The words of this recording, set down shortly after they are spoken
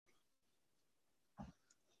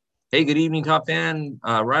Hey, good evening, Top Fan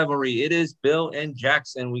Rivalry. It is Bill and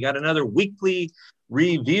Jackson. We got another weekly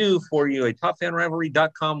review for you, a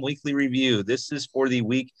TopFanRivalry.com weekly review. This is for the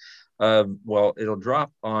week of, well, it'll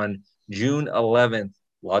drop on June 11th.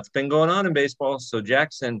 Lots been going on in baseball. So,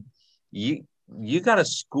 Jackson, you got to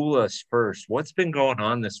school us first. What's been going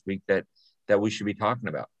on this week that we should be talking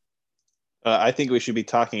about? I think we should be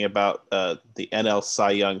talking about the NL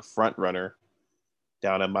Cy Young frontrunner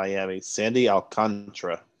down in Miami, Sandy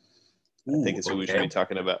Alcantara. I think is who we should be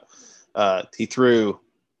talking about. He threw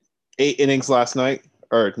 8 innings last night,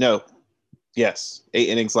 or no, yes, 8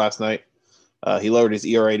 innings last night. He lowered his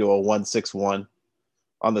ERA to a 1.61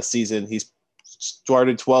 on the season. He's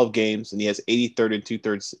started 12 games, and he has 83rd and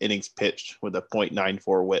two-thirds innings pitched with a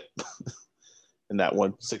 .94 WHIP in that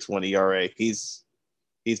 1.61 ERA. He's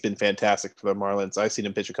been fantastic for the Marlins. I've seen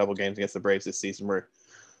him pitch a couple games against the Braves this season where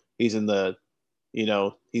he's in the,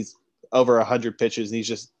 he's over 100 pitches, and he's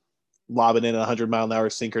just lobbing in a 100-mile-an-hour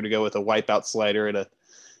sinker to go with a wipeout slider and a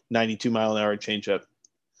 92-mile-an-hour changeup.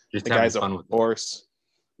 Just the guy's a horse.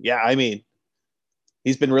 Yeah, I mean,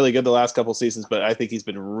 he's been really good the last couple seasons, but I think he's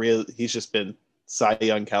just been Cy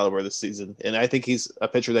Young caliber this season. And I think he's a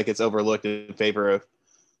pitcher that gets overlooked in favor of,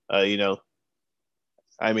 the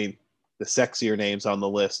sexier names on the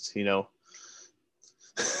list,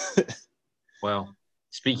 Well,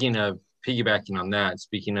 speaking of piggybacking on that,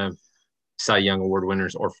 speaking of Cy Young Award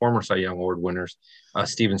winners or former Cy Young Award winners,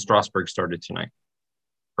 Steven Strasburg started tonight.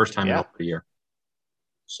 First time in over a year.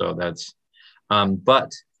 So that's,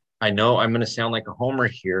 but I know I'm going to sound like a homer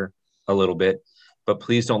here a little bit, but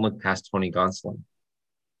please don't look past Tony Gonsolin.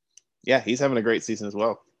 Yeah, he's having a great season as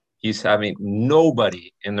well.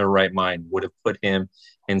 Nobody in their right mind would have put him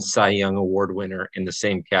and Cy Young Award winner in the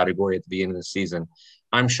same category at the beginning of the season.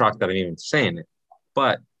 I'm shocked that I'm even saying it,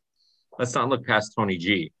 but let's not look past Tony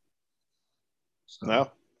G. So,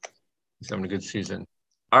 no, he's having a good season.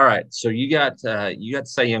 All right, so you got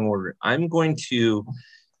Cy Young Award. I'm going to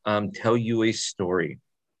tell you a story,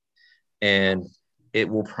 and it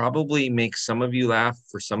will probably make some of you laugh.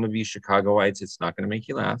 For some of you Chicagoites, it's not going to make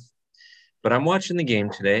you laugh. But I'm watching the game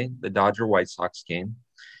today, the Dodger-White Sox game,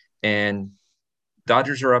 and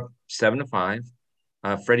Dodgers are up 7-5.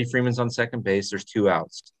 Freddie Freeman's on second base. There's 2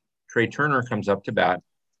 outs. Trey Turner comes up to bat,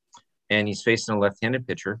 and he's facing a left-handed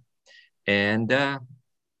pitcher. And,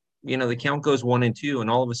 the count goes 1-2, and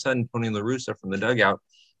all of a sudden, Tony La Russa from the dugout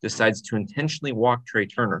decides to intentionally walk Trey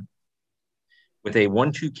Turner. With a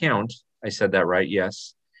 1-2 count, I said that right,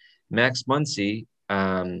 yes, Max Muncy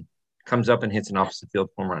comes up and hits an opposite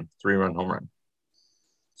field home run, 3-run home run.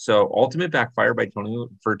 So ultimate backfire by Tony La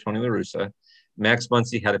Russa. Max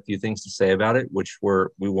Muncy had a few things to say about it, which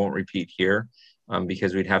we won't repeat here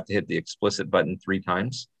because we'd have to hit the explicit button 3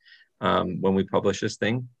 times when we publish this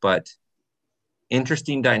thing. But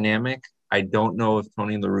interesting dynamic. I don't know if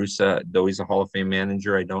Tony La Russa, though he's a Hall of Fame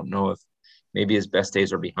manager, I don't know if maybe his best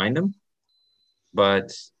days are behind him.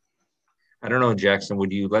 But I don't know, Jackson,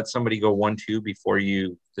 would you let somebody go 1-2 before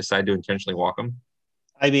you decide to intentionally walk them?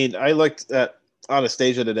 I mean, I looked at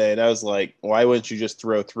Anastasia today, and I was like, why wouldn't you just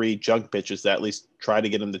throw 3 junk pitches to at least try to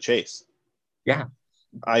get him to chase? Yeah.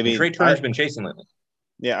 I mean, Trey Turner's been chasing lately.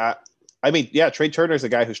 Yeah. Trey Turner's a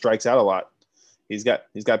guy who strikes out a lot. He's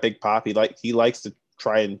got big pop. He likes to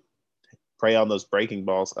try and prey on those breaking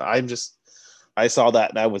balls. I saw that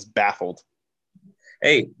and I was baffled.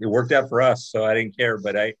 Hey, it worked out for us, so I didn't care.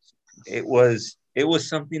 But it was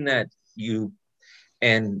something that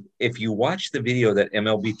and if you watch the video that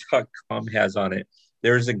MLB.com has on it,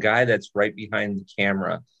 there's a guy that's right behind the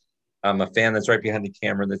camera. A fan that's right behind the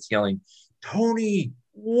camera that's yelling, "Tony,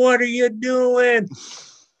 what are you doing?"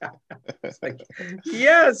 It's like,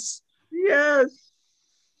 yes.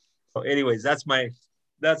 So anyways, that's my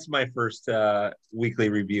first weekly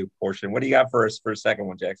review portion. What do you got for us for a second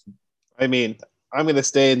one, Jackson? I mean, I'm going to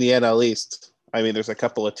stay in the NL East. I mean, there's a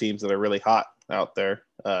couple of teams that are really hot out there.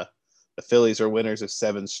 The Phillies are winners of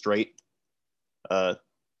 7 straight on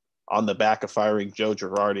the back of firing Joe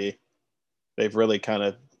Girardi. They've really kind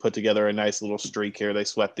of put together a nice little streak here. They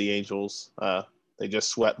swept the Angels. They just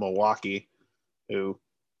swept Milwaukee, who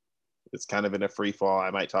is kind of in a free fall.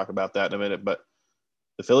 I might talk about that in a minute, but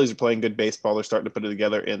the Phillies are playing good baseball. They're starting to put it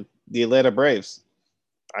together. And the Atlanta Braves,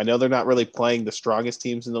 I know they're not really playing the strongest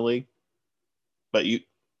teams in the league, but you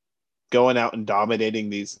going out and dominating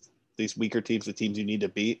these weaker teams, the teams you need to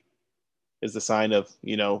beat, is the sign of,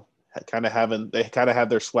 they kind of have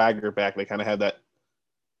their swagger back. They kind of have that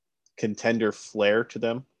contender flair to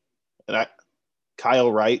them. And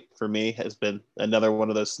Kyle Wright, for me, has been another one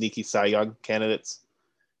of those sneaky Cy Young candidates.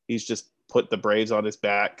 He's just put the Braves on his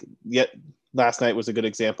back. Yet last night was a good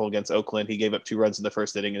example against Oakland. He gave up 2 runs in the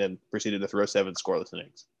first inning and then proceeded to throw 7 scoreless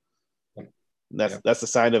innings. And that's the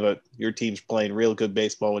sign of your team's playing real good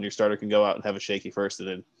baseball when your starter can go out and have a shaky first and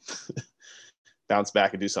then bounce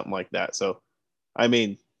back and do something like that. So, I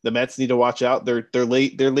mean, the Mets need to watch out. Their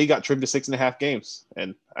lead got trimmed to 6.5 games,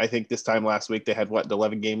 and I think this time last week they had an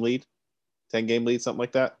 11-game lead, 10-game lead, something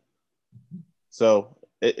like that. So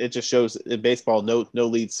it just shows in baseball no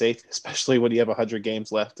lead safe, especially when you have 100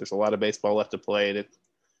 games left. There's a lot of baseball left to play, and it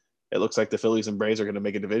looks like the Phillies and Braves are going to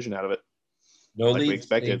make a division out of it. No like lead we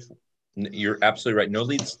expected. Safe. You're absolutely right. No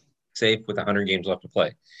lead's safe with 100 games left to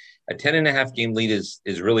play. A 10.5 game lead is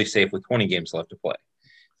really safe with 20 games left to play.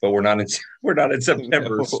 But we're not in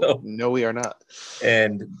September. No, we are not.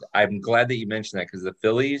 And I'm glad that you mentioned that, because the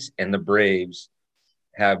Phillies and the Braves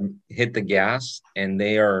have hit the gas, and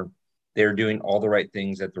they're doing all the right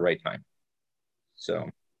things at the right time. So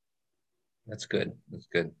that's good. That's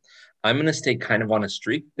good. I'm going to stay kind of on a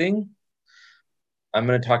streak thing. I'm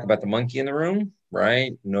going to talk about the monkey in the room,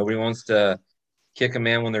 right? Nobody wants to kick a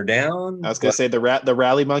man when they're down. I was going to say the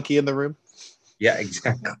rally monkey in the room. Yeah,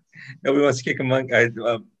 exactly. Nobody wants to kick a monkey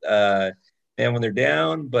man when they're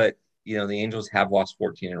down, but the Angels have lost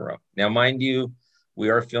 14 in a row. Now, mind you, we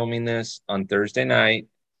are filming this on Thursday night.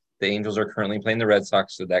 The Angels are currently playing the Red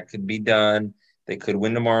Sox, so that could be done. They could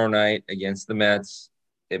win tomorrow night against the Mets.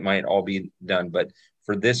 It might all be done. But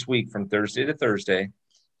for this week, from Thursday to Thursday,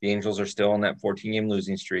 the Angels are still on that 14-game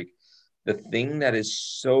losing streak. The thing that is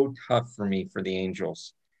so tough for me for the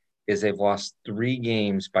Angels is they've lost 3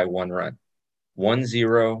 games by 1 run.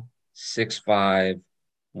 1-0, 6-5,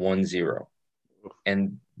 1-0.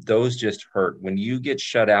 And those just hurt. When you get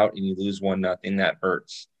shut out and you lose 1-0, that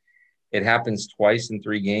hurts. It happens twice in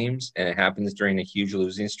 3 games, and it happens during a huge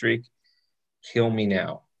losing streak. Kill me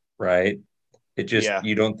now, right? It just,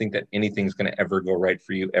 you don't think that anything's going to ever go right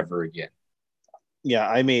for you ever again. Yeah,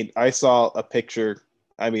 I mean, I saw a picture,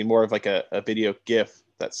 more of like a video GIF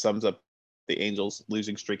that sums up the Angels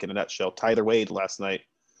losing streak in a nutshell. Tyler Wade last night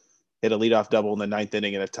hit a leadoff double in the 9th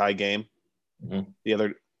inning in a tie game.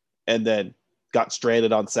 Mm-hmm. And then got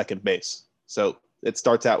stranded on second base. So it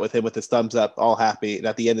starts out with him with his thumbs up, all happy. And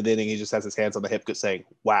at the end of the inning, he just has his hands on the hip saying,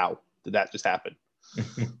 wow, did that just happen?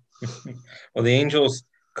 Well, the Angels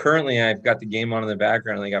currently, I've got the game on in the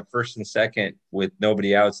background, and they got first and second with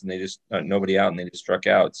nobody outs, and they just nobody out, and they just struck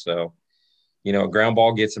out. So, a ground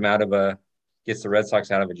ball gets the Red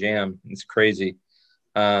Sox out of a jam. It's crazy.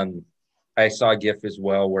 I saw a GIF as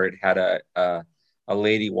well where it had a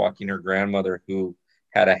lady walking her grandmother who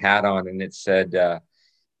had a hat on, and it said, the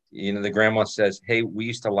grandma says, "Hey, we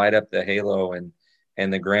used to light up the halo,"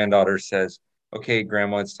 and the granddaughter says, "Okay,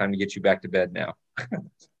 grandma, it's time to get you back to bed now."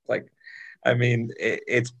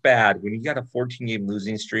 It's bad when you got a 14-game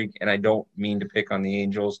losing streak, and I don't mean to pick on the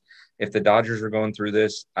Angels. If the Dodgers were going through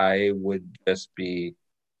this, I would just be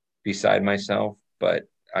beside myself. But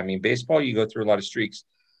baseball, you go through a lot of streaks.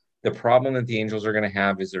 The problem that the Angels are going to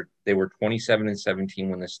have is they were 27-17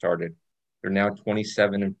 when this started. They're now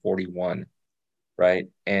 27-41, right?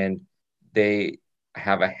 And they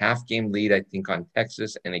have a half-game lead, I think, on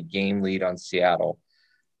Texas and a game lead on Seattle.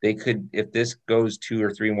 They could, if this goes 2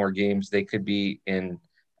 or 3 more games, they could be in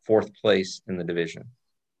 4th place in the division.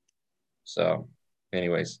 So,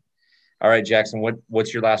 anyways. All right, Jackson,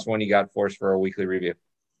 what's your last one you got for us for our weekly review?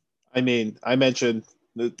 I mentioned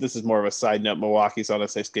this is more of a side note. Milwaukee's on a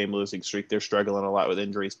 6-game losing streak. They're struggling a lot with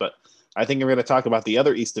injuries, but I think we're going to talk about the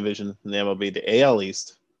other East division in the MLB, the AL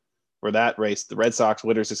East, where that race, the Red Sox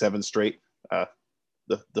winners to 7 straight.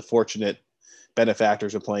 The fortunate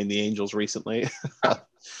benefactors of playing the Angels recently.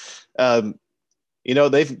 They've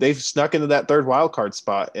snuck into that 3rd wild card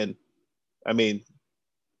spot, and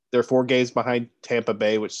they're 4 games behind Tampa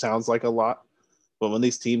Bay, which sounds like a lot, but when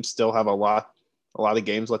these teams still have a lot of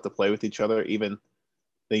games left to play with each other, even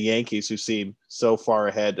the Yankees, who seem so far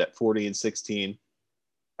ahead at 40-16,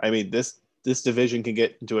 this division can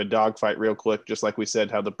get into a dogfight real quick. Just like we said,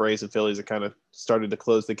 how the Braves and Phillies are kind of started to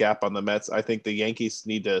close the gap on the Mets. I think the Yankees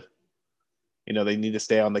need to. They need to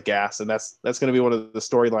stay on the gas, and that's going to be one of the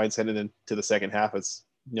storylines heading into the second half. Is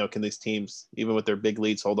can these teams, even with their big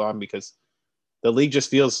leads, hold on? Because the league just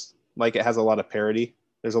feels like it has a lot of parity.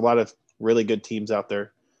 There's a lot of really good teams out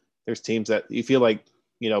there. There's teams that you feel like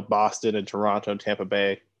Boston and Toronto and Tampa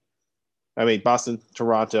Bay. Boston,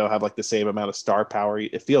 Toronto have like the same amount of star power.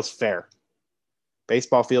 It feels fair.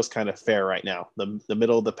 Baseball feels kind of fair right now. The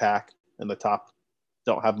middle of the pack and the top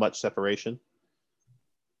don't have much separation.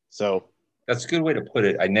 So. That's a good way to put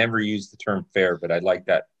it. I never used the term fair, but I like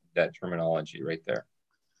that terminology right there.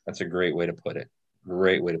 That's a great way to put it.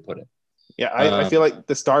 Great way to put it. Yeah, I feel like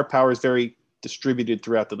the star power is very distributed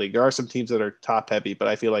throughout the league. There are some teams that are top heavy, but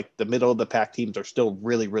I feel like the middle of the pack teams are still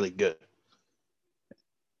really, really good.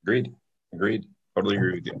 Agreed. Totally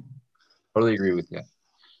agree with you.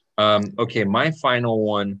 Okay, my final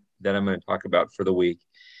one that I'm going to talk about for the week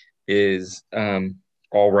is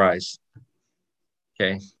All Rise.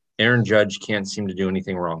 Okay. Aaron Judge can't seem to do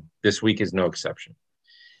anything wrong. This week is no exception.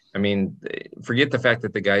 I mean, forget the fact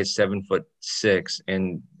that the guy's 7'6"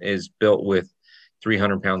 and is built with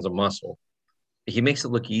 300 pounds of muscle. He makes it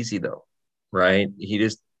look easy though, right? He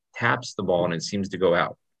just taps the ball and it seems to go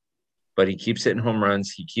out. But he keeps hitting home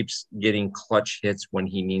runs. He keeps getting clutch hits when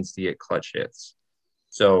he needs to get clutch hits.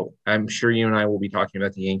 So I'm sure you and I will be talking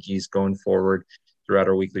about the Yankees going forward throughout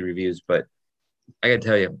our weekly reviews. But I got to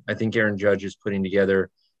tell you, I think Aaron Judge is putting together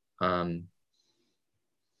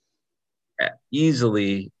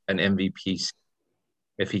easily an MVP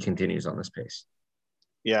if he continues on this pace.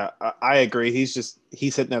 Yeah, I agree. He's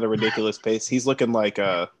hitting at a ridiculous pace. He's looking like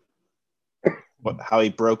how he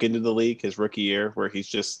broke into the league his rookie year, where he's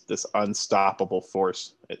just this unstoppable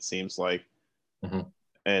force, it seems like. Mm-hmm.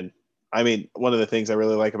 And I mean, one of the things I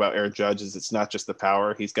really like about Aaron Judge is it's not just the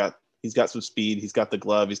power. He's got some speed. He's got the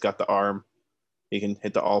glove. He's got the arm. He can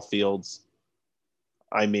hit the all fields.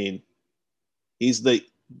 I mean, he's the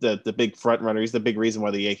big front runner. He's the big reason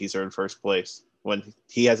why the Yankees are in first place. When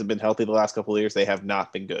he hasn't been healthy the last couple of years, they have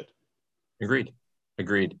not been good. Agreed.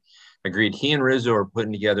 He and Rizzo are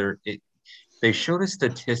putting together it. They showed a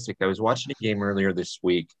statistic. I was watching a game earlier this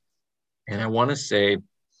week, and I want to say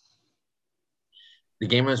the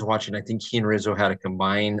game I was watching, I think he and Rizzo had a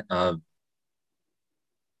combine of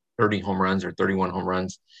 30 home runs or 31 home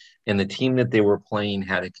runs, and the team that they were playing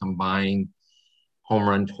had a combined home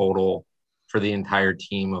run total for the entire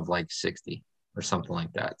team of like 60 or something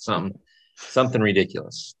like that. Something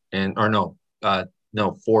ridiculous. No,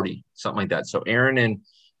 40, something like that. So Aaron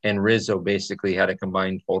and Rizzo basically had a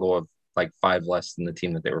combined total of like 5 less than the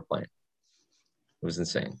team that they were playing. It was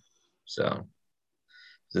insane. So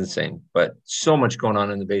it's insane. But so much going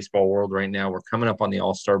on in the baseball world right now. We're coming up on the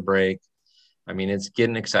All-Star break. I mean, it's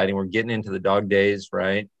getting exciting. We're getting into the dog days,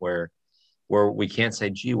 right? Where we can't say,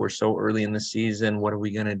 gee, we're so early in the season. What are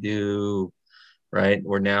we going to do? Right?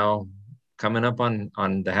 We're now coming up on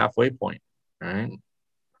the halfway point, right?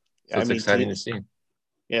 So it's exciting to see.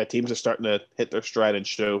 Yeah, teams are starting to hit their stride and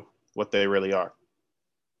show what they really are.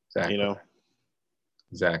 Exactly.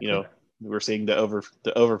 Exactly. We're seeing the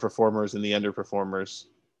overperformers and the underperformers.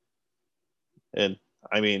 And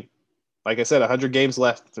I mean, like I said, 100 games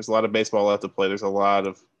left. There's a lot of baseball left to play. There's a lot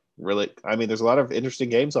of there's a lot of interesting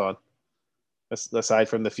games on. Aside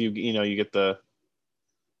from the few, you get the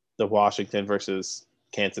Washington versus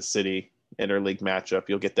Kansas City interleague matchup.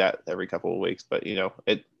 You'll get that every couple of weeks. But,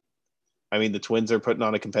 the Twins are putting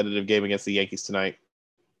on a competitive game against the Yankees tonight.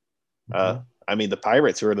 Mm-hmm. The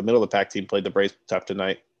Pirates, who are the middle of the pack team, played the Braves tough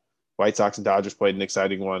tonight. White Sox and Dodgers played an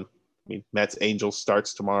exciting one. Mets Angels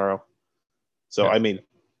starts tomorrow. So, yeah.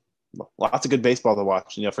 Lots of good baseball to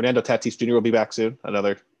watch. Fernando Tatis Jr. will be back soon.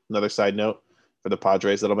 Another side note for the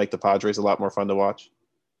Padres. That'll make the Padres a lot more fun to watch.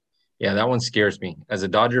 Yeah, that one scares me. As a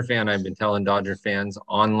Dodger fan, I've been telling Dodger fans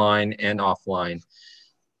online and offline,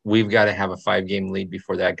 we've got to have a 5-game lead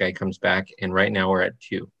before that guy comes back. And right now we're at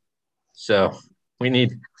 2. So we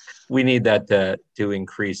need that to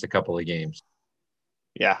increase a couple of games.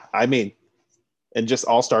 Yeah, and just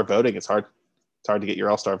all-star voting, it's hard to get your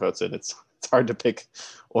all-star votes in. It's hard to pick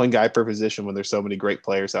one guy per position when there's so many great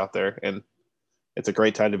players out there, and it's a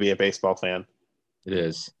great time to be a baseball fan. It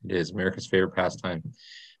is America's favorite pastime.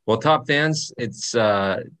 Well, Top Fans, it's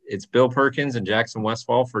Bill Perkins and Jackson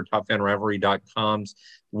Westfall for TopFanRivalry.com's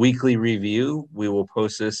weekly review. We will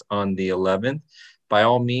post this on the 11th. By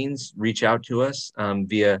all means, reach out to us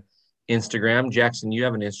via Instagram. Jackson, you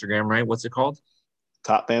have an Instagram, right? What's it called?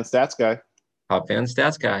 Top Fan Stats Guy. Top Fan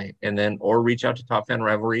Stats Guy. And then, or reach out to Top Fan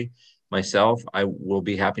Rivalry. Myself, I will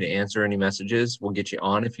be happy to answer any messages. We'll get you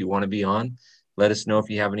on if you want to be on. Let us know if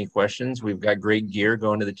you have any questions. We've got great gear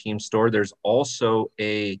going to the team store. There's also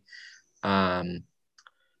a new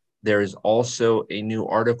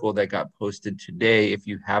article that got posted today. If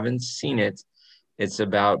you haven't seen it, it's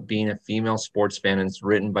about being a female sports fan, and it's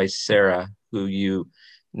written by Sarah, who you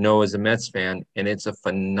know as a Mets fan, and it's a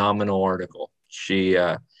phenomenal article. She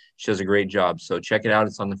does a great job. So check it out.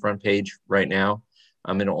 It's on the front page right now.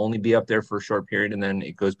 It'll only be up there for a short period, and then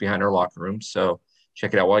it goes behind our locker room. So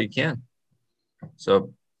check it out while you can.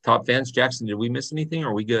 So, Top Fans, Jackson, did we miss anything, or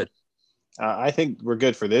are we good? I think we're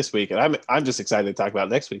good for this week, and I'm just excited to talk about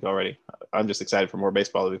next week already. I'm just excited for more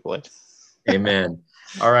baseball to be played. Amen.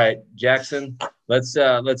 All right, Jackson, let's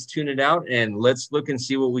tune it out and let's look and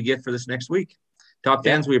see what we get for this next week. Top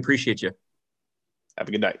Fans, we appreciate you. Have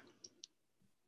a good night.